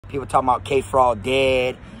People talking about K-Frog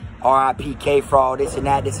dead, R.I.P. K-Frog, this and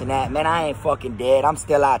that, this and that. Man, I ain't fucking dead. I'm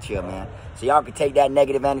still out here, man. So y'all can take that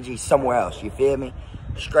negative energy somewhere else. You feel me?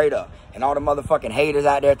 Straight up. And all the motherfucking haters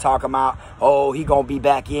out there talking about, oh, he gonna be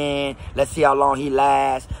back in. Let's see how long he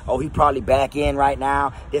lasts. Oh, he probably back in right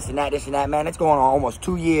now. This and that, this and that. Man, it's going on almost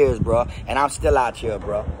 2 years, bro. And I'm still out here,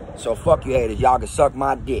 bro. So fuck you haters. Y'all can suck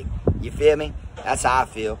my dick. You feel me? That's how I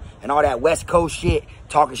feel. And all that West Coast shit,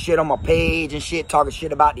 talking shit on my page and shit, talking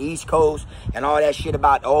shit about the East Coast and all that shit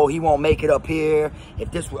about, oh, he won't make it up here.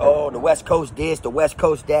 If this, oh, the West Coast this, the West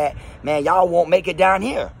Coast that. Man, y'all won't make it down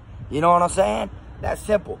here. You know what I'm saying? That's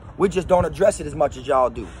simple. We just don't address it as much as y'all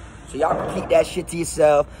do. So y'all can keep that shit to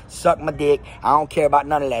yourself, suck my dick. I don't care about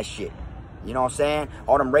none of that shit. You know what I'm saying?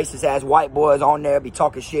 All them racist ass white boys on there be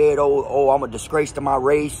talking shit. Oh, I'm a disgrace to my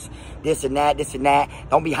race. This and that, this and that.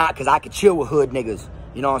 Don't be hot because I can chill with hood niggas.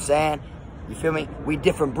 You know what I'm saying? You feel me? We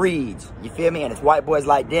different breeds. You feel me? And it's white boys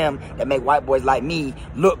like them that make white boys like me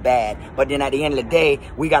look bad. But then at the end of the day,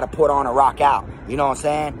 we got to put on a rock out. You know what I'm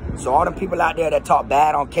saying? So all them people out there that talk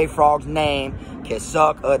bad on K-Frog's name can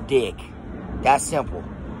suck a dick. That's simple.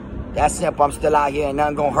 That's simple. I'm still out here and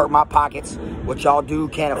nothing gonna hurt my pockets. What y'all do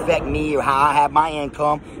can't affect me or how I have my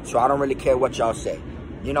income. So I don't really care what y'all say.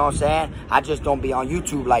 You know what I'm saying? I just don't be on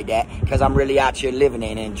YouTube like that because I'm really out here living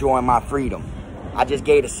and enjoying my freedom. I just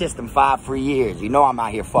gave the system 5 free years. You know I'm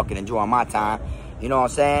out here fucking enjoying my time. You know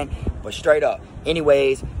what I'm saying? But straight up.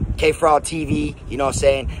 Anyways, K-Frog TV, you know what I'm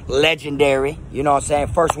saying? Legendary. You know what I'm saying?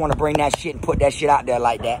 First one to bring that shit and put that shit out there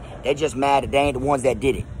like that. They just mad that they ain't the ones that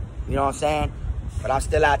did it. You know what I'm saying? But I'm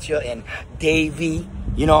still out here in Davie.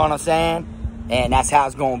 You know what I'm saying? And that's how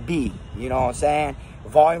it's going to be. You know what I'm saying?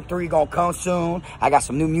 Volume 3 going to come soon. I got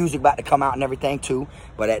some new music about to come out and everything too.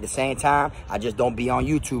 But at the same time, I just don't be on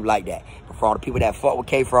YouTube like that. But for all the people that fuck with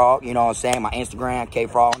K-Frog, you know what I'm saying? My Instagram,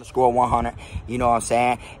 K-Frog_100. You know what I'm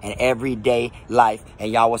saying? And everyday life.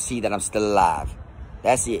 And y'all will see that I'm still alive.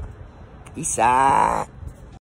 That's it. Peace out.